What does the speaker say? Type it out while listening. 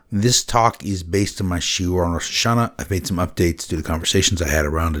This talk is based on my shiur on Rosh Hashanah. I've made some updates to the conversations I had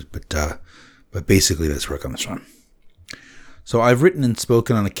around it, but basically let's work on this one. So I've written and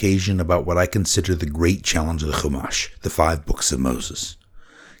spoken on occasion about what I consider the great challenge of the Chumash, the 5 books of Moses.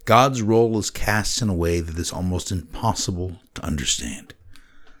 God's role is cast in a way that is almost impossible to understand.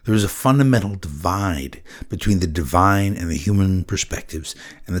 There is a fundamental divide between the divine and the human perspectives,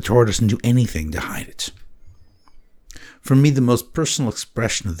 and the Torah doesn't do anything to hide it. For me, the most personal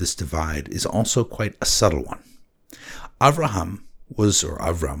expression of this divide is also quite a subtle one. Avram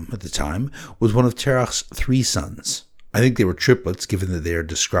at the time, was one of Terach's 3 sons. I think they were triplets, given that they are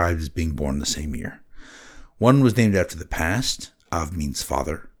described as being born the same year. One was named after the past, Av means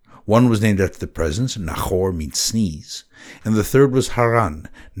father. One was named after the present, Nahor means sneeze. And the third was Haran,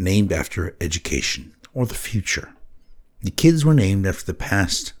 named after education, or the future. The kids were named after the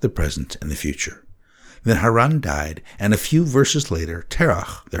past, the present, and the future. Then Haran died, and a few verses later,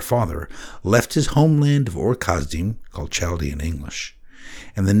 Terach, their father, left his homeland of Ur Kasdim, called Chaldean English.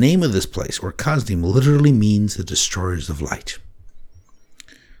 And the name of this place, Ur Kasdim, literally means the destroyers of light.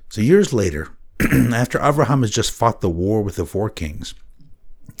 So years later, after Avraham has just fought the war with the 4 kings,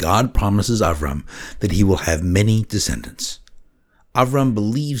 God promises Avram that he will have many descendants. Avram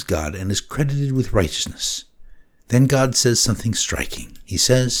believes God and is credited with righteousness. Then God says something striking. He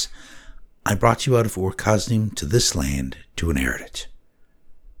says, I brought you out of Ur Kasdim to this land to inherit it.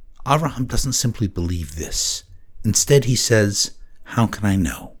 Avraham doesn't simply believe this. Instead, he says, how can I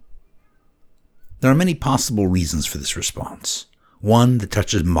know? There are many possible reasons for this response. One that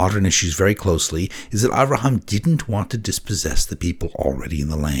touches modern issues very closely is that Avraham didn't want to dispossess the people already in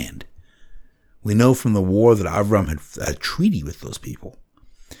the land. We know from the war that Avram had a treaty with those people.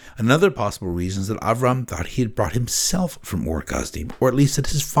 Another possible reason is that Avram thought he had brought himself from Ur Kasdim, or at least that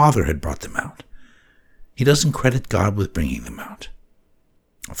his father had brought them out. He doesn't credit God with bringing them out.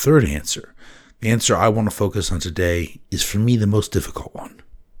 A third answer, the answer I want to focus on today, is for me the most difficult one.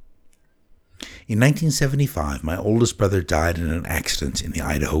 In 1975, my oldest brother died in an accident in the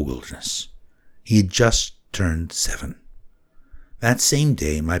Idaho wilderness. He had just turned 7. That same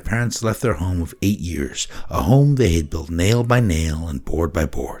day, my parents left their home of 8 years, a home they had built nail by nail and board by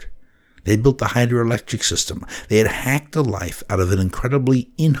board. They had built the hydroelectric system. They had hacked a life out of an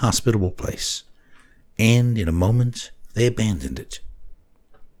incredibly inhospitable place. And in a moment, they abandoned it.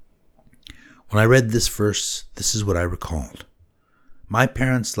 When I read this verse, this is what I recalled. My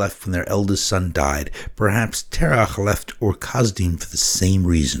parents left when their eldest son died. Perhaps Terach left Ur Kasdim for the same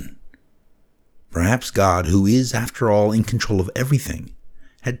reason. Perhaps God, who is, after all, in control of everything,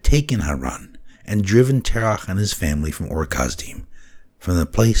 had taken Haran and driven Terach and his family from Ur Kasdim, from the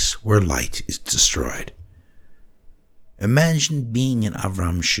place where light is destroyed. Imagine being in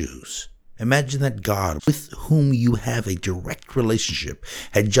Avram's shoes. Imagine that God, with whom you have a direct relationship,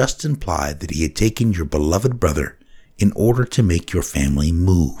 had just implied that he had taken your beloved brother in order to make your family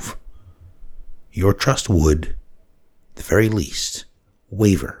move. Your trust would, at the very least,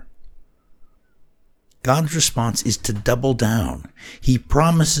 waver. God's response is to double down. He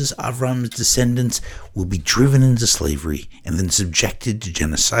promises Avram's descendants will be driven into slavery and then subjected to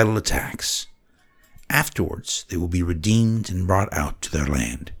genocidal attacks. Afterwards, they will be redeemed and brought out to their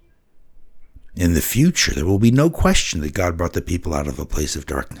land. In the future, there will be no question that God brought the people out of a place of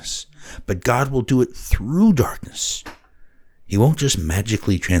darkness, but God will do it through darkness. He won't just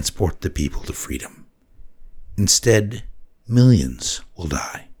magically transport the people to freedom. Instead, millions will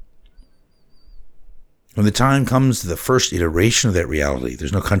die. When the time comes to the first iteration of that reality,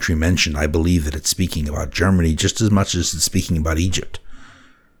 there's no country mentioned. I believe that it's speaking about Germany just as much as it's speaking about Egypt.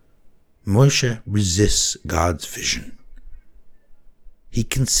 Moshe resists God's vision. He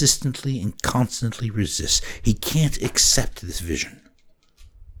consistently and constantly resists. He can't accept this vision.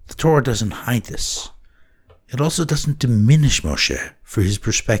 The Torah doesn't hide this. It also doesn't diminish Moshe for his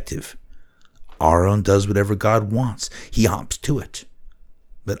perspective. Aaron does whatever God wants. He opts to it.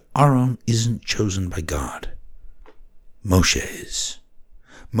 But Aaron isn't chosen by God. Moshe is.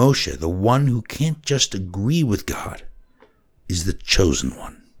 Moshe, the one who can't just agree with God, is the chosen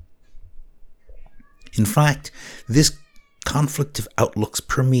one. In fact, this conflict of outlooks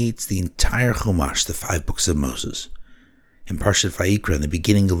permeates the entire Chumash, the 5 books of Moses. In Parshat Vayikra, in the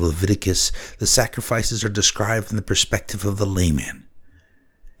beginning of Leviticus, the sacrifices are described from the perspective of the layman.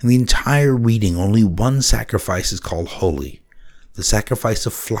 In the entire reading, only one sacrifice is called holy, the sacrifice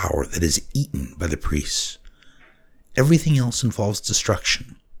of flour that is eaten by the priests. Everything else involves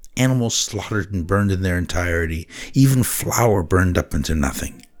destruction, animals slaughtered and burned in their entirety, even flour burned up into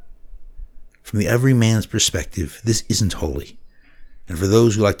nothing. From the everyman's perspective, this isn't holy. And for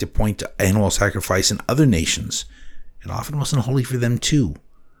those who like to point to animal sacrifice in other nations, it often wasn't holy for them too.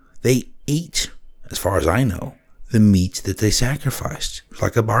 They ate, as far as I know, the meat that they sacrificed,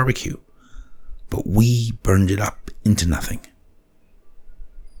 like a barbecue. But we burned it up into nothing.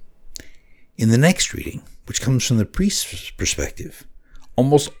 In the next reading, which comes from the priest's perspective,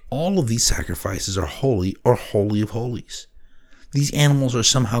 almost all of these sacrifices are holy or holy of holies. These animals are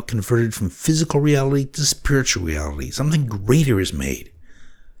somehow converted from physical reality to spiritual reality. Something greater is made.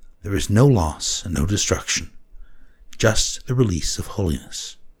 There is no loss and no destruction, just the release of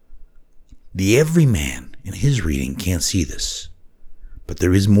holiness. The everyman in his reading can't see this, but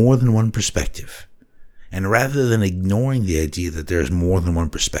there is more than one perspective. And rather than ignoring the idea that there is more than one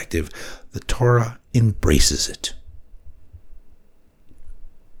perspective, the Torah embraces it.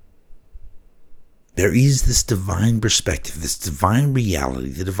 There is this divine perspective, this divine reality,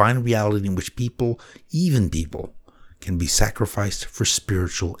 the divine reality in which people, even people, can be sacrificed for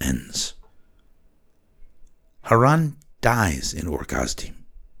spiritual ends. Haran dies in Ur Kasdim.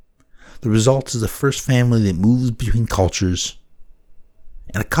 The result is the first family that moves between cultures,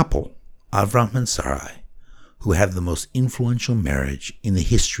 and a couple, Avram and Sarai, who have the most influential marriage in the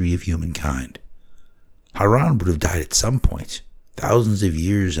history of humankind. Haran would have died at some point, thousands of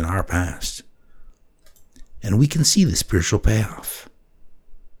years in our past. And we can see the spiritual payoff.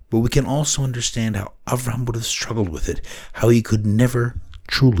 But we can also understand how Avram would have struggled with it, how he could never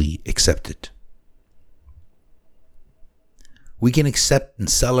truly accept it. We can accept and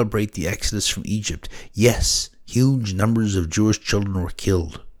celebrate the exodus from Egypt. Yes, huge numbers of Jewish children were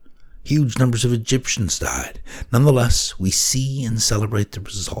killed. Huge numbers of Egyptians died. Nonetheless, we see and celebrate the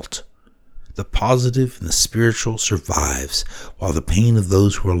result. The positive and the spiritual survives, while the pain of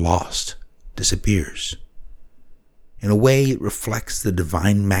those who are lost disappears. In a way, it reflects the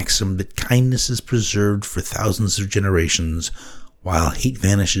divine maxim that kindness is preserved for thousands of generations, while hate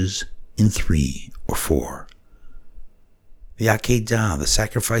vanishes in 3 or 4. The Akedah, the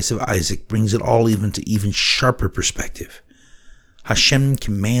sacrifice of Isaac, brings it all to even sharper perspective. Hashem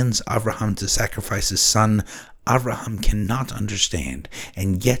commands Abraham to sacrifice his son. Abraham cannot understand,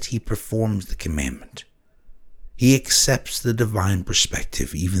 and yet he performs the commandment. He accepts the divine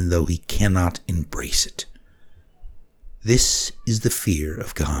perspective, even though he cannot embrace it. This is the fear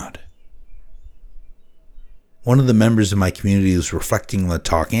of God. One of the members of my community was reflecting on the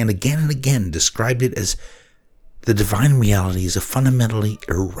talk and again described it as the divine reality is a fundamentally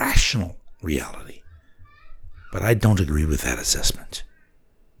irrational reality. But I don't agree with that assessment.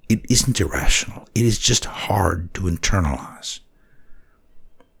 It isn't irrational. It is just hard to internalize.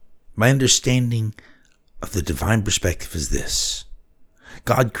 My understanding of the divine perspective is this.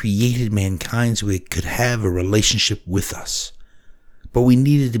 God created mankind so he could have a relationship with us. But we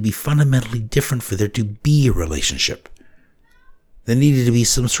needed to be fundamentally different for there to be a relationship. There needed to be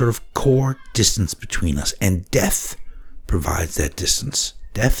some sort of core distance between us, and death provides that distance.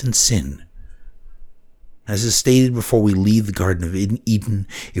 Death and sin. As is stated before we leave the Garden of Eden,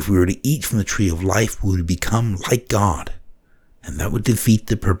 if we were to eat from the tree of life, we would become like God, and that would defeat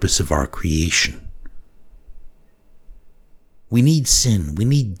the purpose of our creation. We need sin, we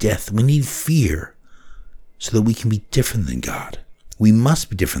need death, we need fear, so that we can be different than God. We must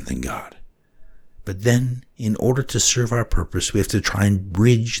be different than God. But then, in order to serve our purpose, we have to try and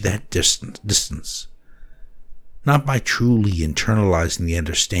bridge that distance. Not by truly internalizing the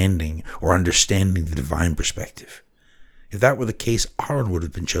understanding or understanding the divine perspective. If that were the case, Aaron would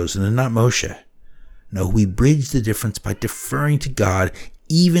have been chosen and not Moshe. No, we bridge the difference by deferring to God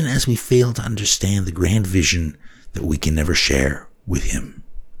even as we fail to understand the grand vision that we can never share with Him.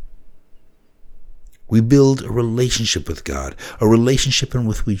 We build a relationship with God, a relationship in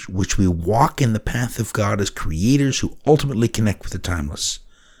which we walk in the path of God as creators who ultimately connect with the timeless,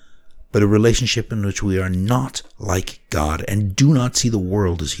 but a relationship in which we are not like God and do not see the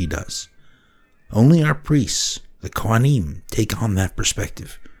world as He does. Only our priests, the Kohanim, take on that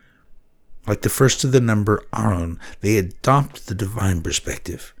perspective. Like the first of the number, Aaron, they adopt the divine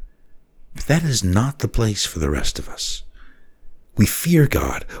perspective. But that is not the place for the rest of us. We fear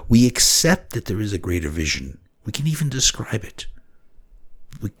God. We accept that there is a greater vision. We can even describe it.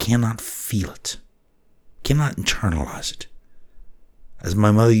 But we cannot feel it. Cannot internalize it. As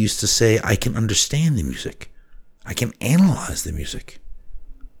my mother used to say, I can understand the music. I can analyze the music.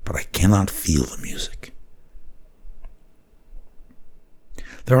 But I cannot feel the music.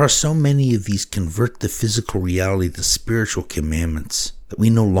 There are so many of these convert the physical reality to spiritual commandments that we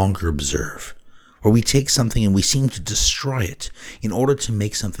no longer observe, where we take something and we seem to destroy it in order to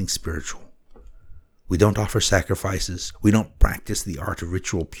make something spiritual. We don't offer sacrifices. We don't practice the art of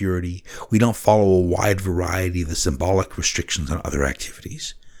ritual purity. We don't follow a wide variety of the symbolic restrictions on other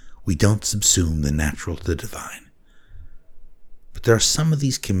activities. We don't subsume the natural to the divine. But But there are some of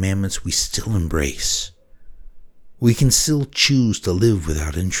these commandments we still embrace. We can still choose to live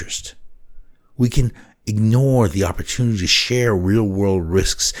without interest. We can ignore the opportunity to share real-world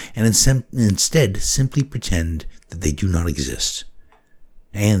risks and instead simply pretend that they do not exist.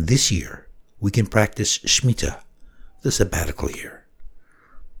 And this year, we can practice Shemitah, the sabbatical year.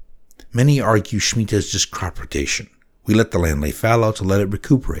 Many argue Shemitah is just crop rotation. We let the land lay fallow to let it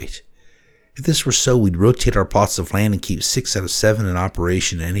recuperate. If this were so, we'd rotate our plots of land and keep 6 out of 7 in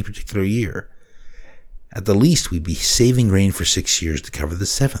operation in any particular year. At the least, we'd be saving rain for 6 years to cover the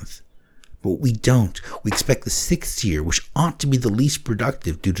 7th. But we don't. We expect the 6th year, which ought to be the least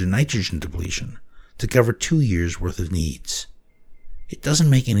productive due to nitrogen depletion, to cover 2 years' worth of needs. It doesn't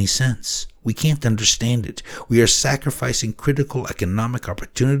make any sense. We can't understand it. We are sacrificing critical economic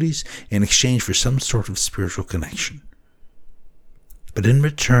opportunities in exchange for some sort of spiritual connection. But in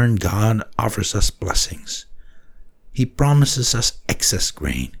return, God offers us blessings. He promises us excess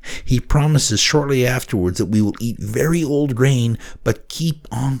grain. He promises shortly afterwards that we will eat very old grain, but keep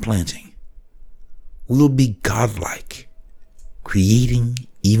on planting. We will be godlike, creating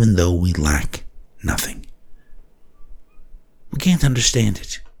even though we lack nothing. We can't understand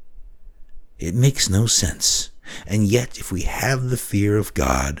it. It makes no sense. And yet, if we have the fear of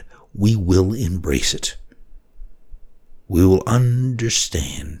God, we will embrace it. We will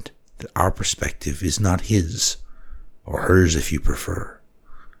understand that our perspective is not His, or hers if you prefer.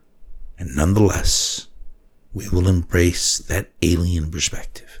 And nonetheless, we will embrace that alien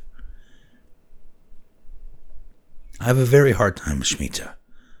perspective. I have a very hard time with Shemitah,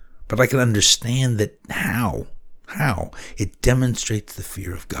 but I can understand that how it demonstrates the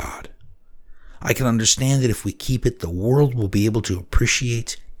fear of God. I can understand that if we keep it, the world will be able to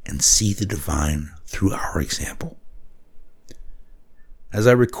appreciate and see the divine through our example. As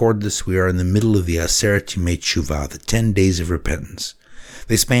I record this, we are in the middle of the Aseret Yemei Teshuvah, the 10 days of repentance.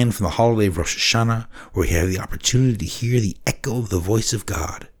 They span from the holiday of Rosh Hashanah, where we have the opportunity to hear the echo of the voice of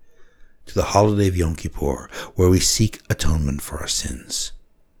God, to the holiday of Yom Kippur, where we seek atonement for our sins.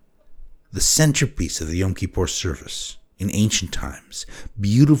 The centerpiece of the Yom Kippur service in ancient times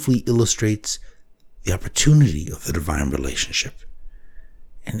beautifully illustrates the opportunity of the divine relationship,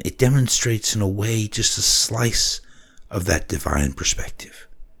 and it demonstrates in a way just a slice of that divine perspective.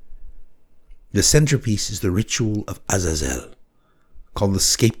 The centerpiece is the ritual of Azazel, called the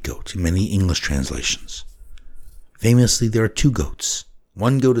scapegoat in many English translations. Famously, there are 2 goats.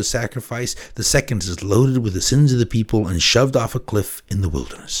 One goat is sacrificed, the second is loaded with the sins of the people and shoved off a cliff in the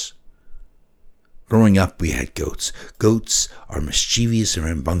wilderness. Growing up, we had goats. Goats are mischievous and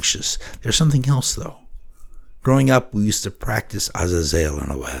rambunctious. They're something else, though. Growing up, we used to practice Azazel in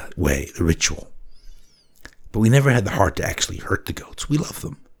a way, the ritual. But we never had the heart to actually hurt the goats. We loved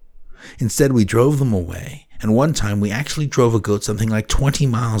them. Instead, we drove them away. And one time, we actually drove a goat something like 20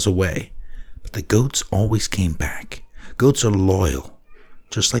 miles away. But the goats always came back. Goats are loyal.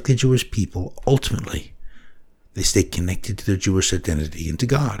 Just like the Jewish people, ultimately, they stay connected to their Jewish identity and to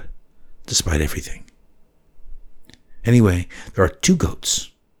God, despite everything. Anyway, there are 2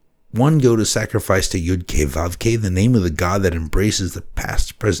 goats. One goat is sacrificed to Yud-Keh Vav-Keh, the name of the God that embraces the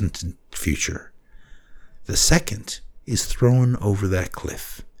past, present, and future. The second is thrown over that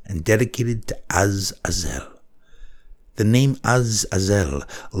cliff and dedicated to Az-Azel. The name Az-Azel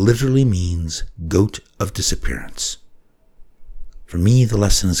literally means goat of disappearance. For me, the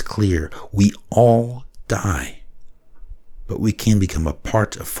lesson is clear. We all die, but we can become a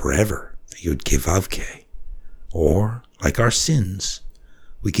part of forever, the Yud-Keh Vav-Keh. Or, like our sins,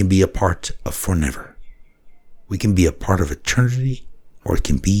 we can be a part of forever. We can be a part of eternity, or it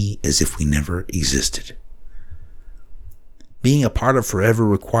can be as if we never existed. Being a part of forever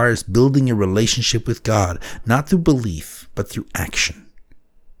requires building a relationship with God, not through belief, but through action.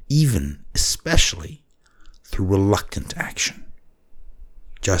 Even, especially, through reluctant action.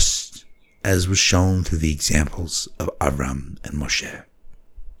 Just as was shown through the examples of Avram and Moshe.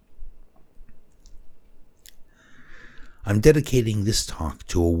 I'm dedicating this talk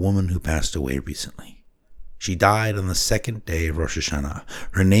to a woman who passed away recently. She died on the 2nd day of Rosh Hashanah.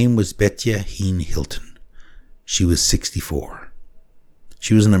 Her name was Betya Heen Hilton. She was 64.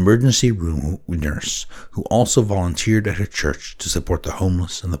 She was an emergency room nurse who also volunteered at her church to support the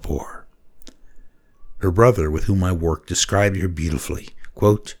homeless and the poor. Her brother, with whom I worked, described her beautifully.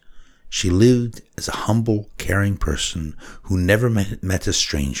 Quote, "She lived as a humble, caring person who never met a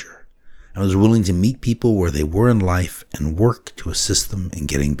stranger and was willing to meet people where they were in life and work to assist them in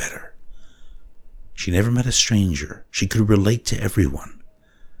getting better. She never met a stranger. She could relate to everyone.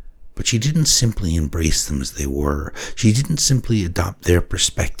 But she didn't simply embrace them as they were. She didn't simply adopt their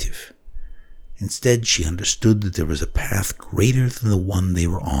perspective. Instead, she understood that there was a path greater than the one they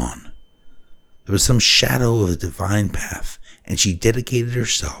were on. There was some shadow of a divine path, and she dedicated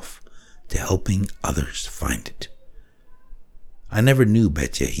herself to helping others find it. I never knew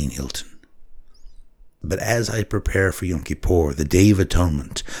Betya Heen Hilton. But as I prepare for Yom Kippur, the Day of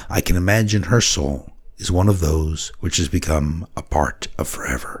Atonement, I can imagine her soul is one of those which has become a part of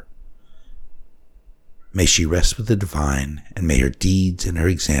forever. May she rest with the divine, and may her deeds and her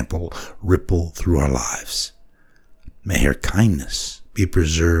example ripple through our lives. May her kindness be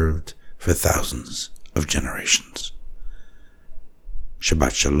preserved for thousands of generations.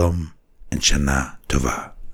 Shabbat Shalom and Shana Tova.